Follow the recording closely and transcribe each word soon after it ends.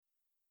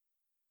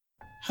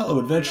Hello,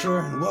 adventurer,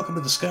 and welcome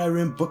to the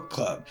Skyrim Book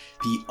Club,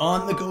 the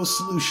on-the-go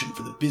solution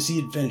for the busy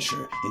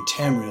adventure in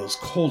Tamriel's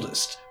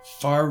coldest,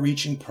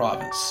 far-reaching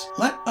province.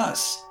 Let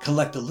us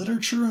collect the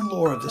literature and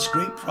lore of this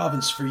great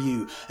province for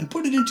you and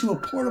put it into a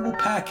portable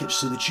package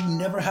so that you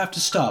never have to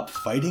stop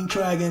fighting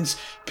dragons,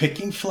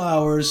 picking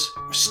flowers,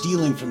 or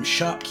stealing from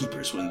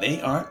shopkeepers when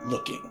they aren't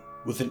looking.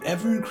 With an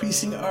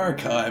ever-increasing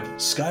archive,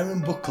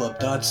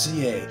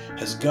 SkyrimBookClub.ca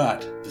has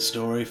got the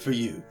story for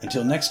you.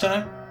 Until next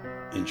time,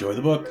 enjoy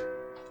the book.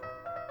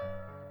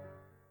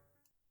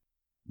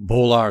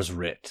 Bolar's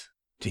Writ.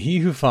 To he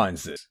who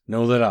finds this,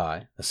 know that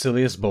I,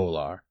 Asilius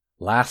Bolar,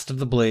 last of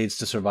the Blades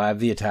to survive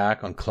the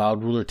attack on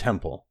Cloud Ruler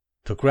Temple,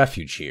 took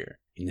refuge here,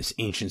 in this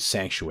ancient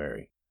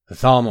sanctuary. The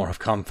Thalmor have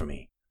come for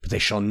me, but they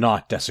shall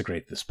not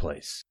desecrate this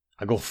place.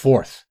 I go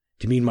forth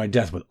to meet my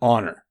death with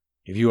honor.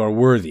 If you are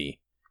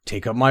worthy,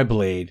 take up my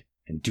blade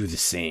and do the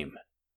same.